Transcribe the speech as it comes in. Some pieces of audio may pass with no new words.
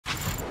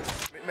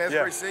Man, it's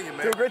great seeing you,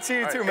 man. Dude, great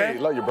seeing you too, man. Hey,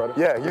 love you, brother.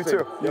 Yeah, you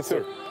too. Yes,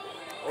 sir.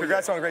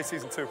 Congrats on a great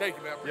season too. Thank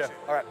you, man. Appreciate it.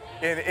 All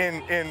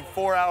right. In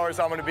 4 hours,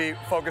 I'm going to be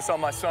focused on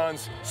my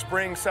son's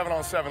spring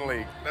 7-on-7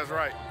 league. That's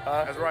right.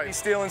 That's right. He's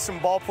stealing some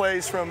ball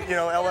plays from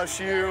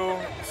LSU.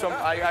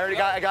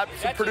 I got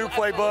some Purdue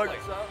playbook,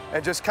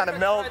 and just kind of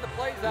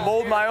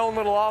mold my own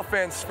little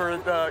offense for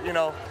the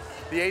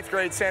 8th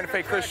grade Santa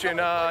Fe Christian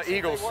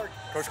Eagles.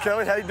 Coach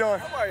Kelly, how you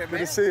doing? Good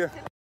to see you.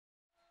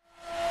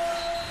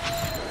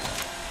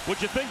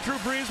 Would you think Drew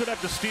Brees would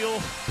have to steal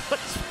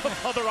plays from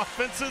other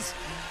offenses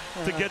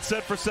to get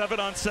set for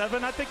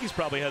 7-on-7? I think he's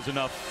probably has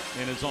enough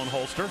in his own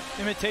holster.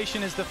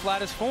 Imitation is the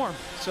flattest form.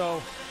 So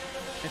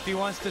if he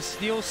wants to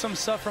steal some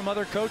stuff from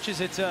other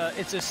coaches, it's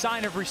a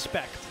sign of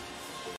respect.